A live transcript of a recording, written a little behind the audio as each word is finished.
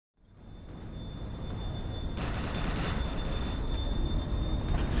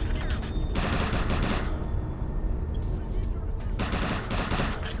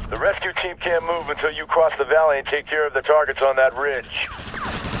rescue team can't move until you cross the valley and take care of the targets on that ridge.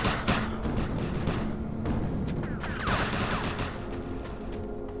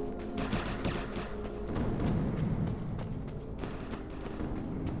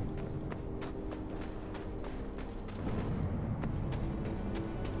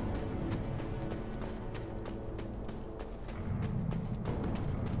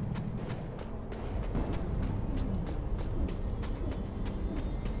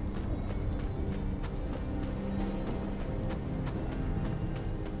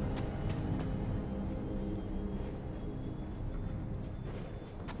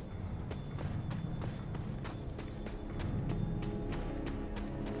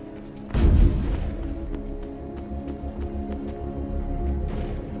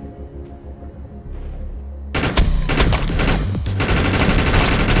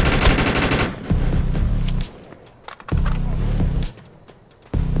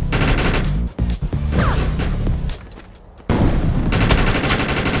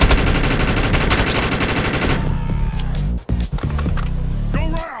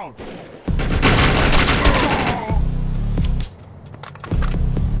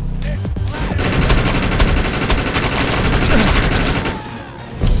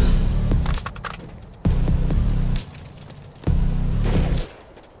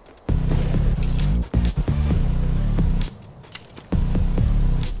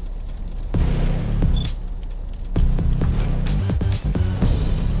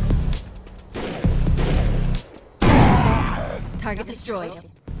 Target destroyed.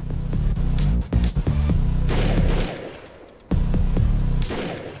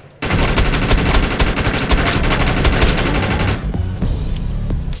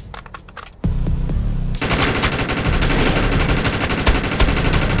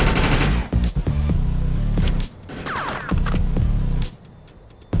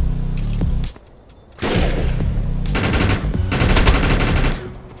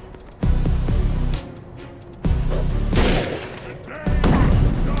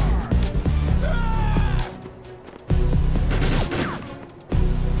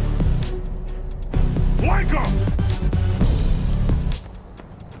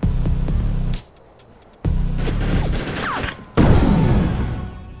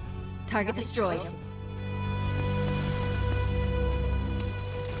 Target destroyed.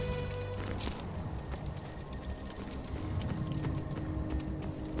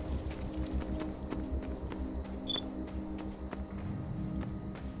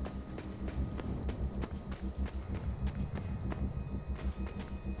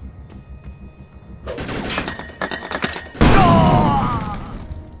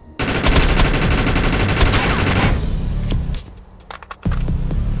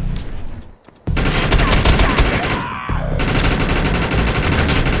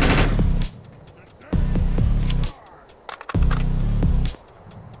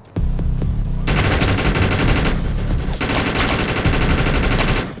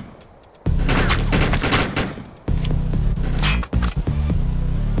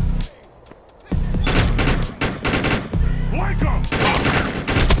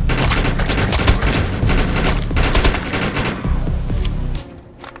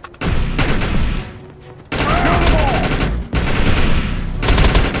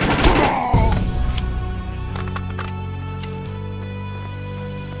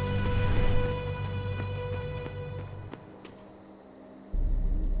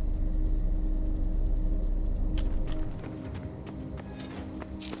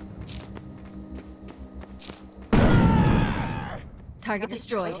 Target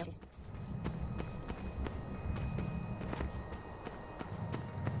destroyed.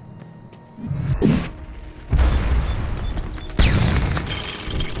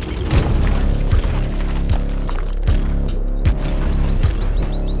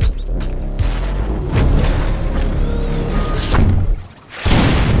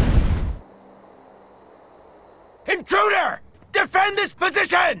 Intruder! Defend this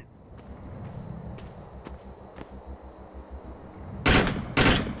position!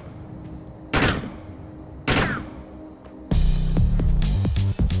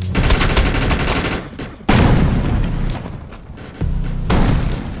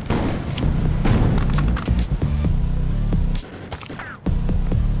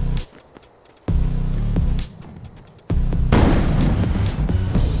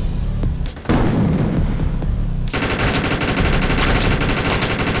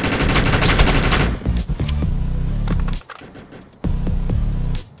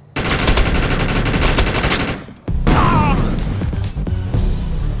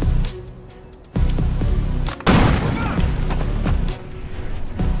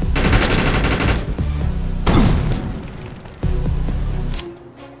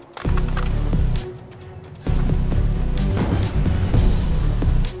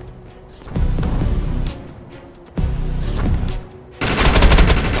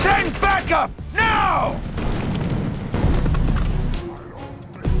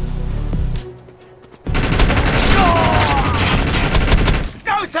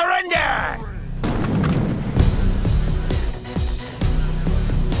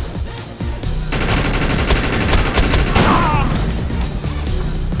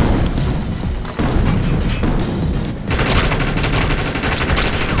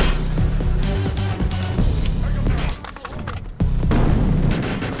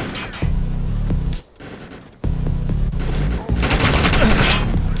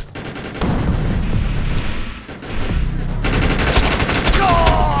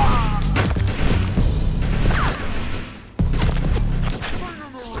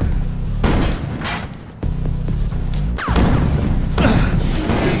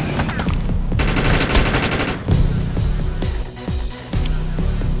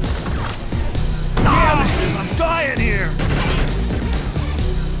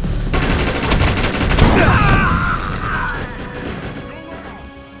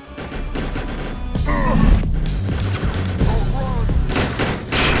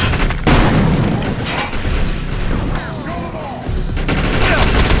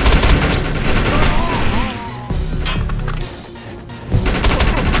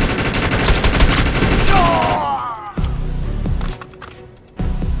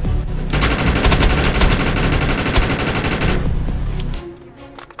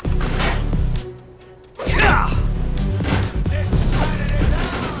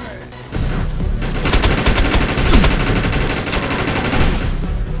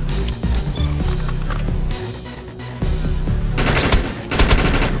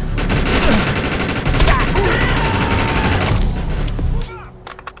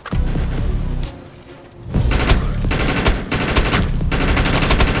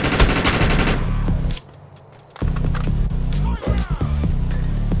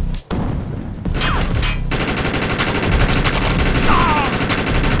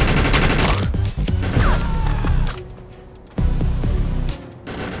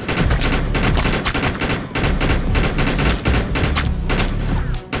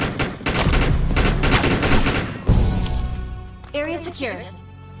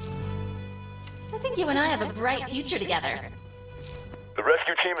 think you and I have a bright future together. The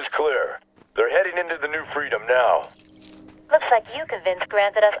rescue team is clear. They're heading into the New Freedom now. Looks like you convinced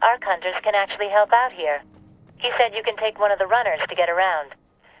Grant that us Ark Hunters can actually help out here. He said you can take one of the runners to get around.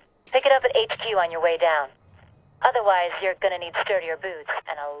 Pick it up at HQ on your way down. Otherwise, you're gonna need sturdier boots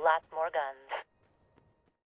and a lot more guns.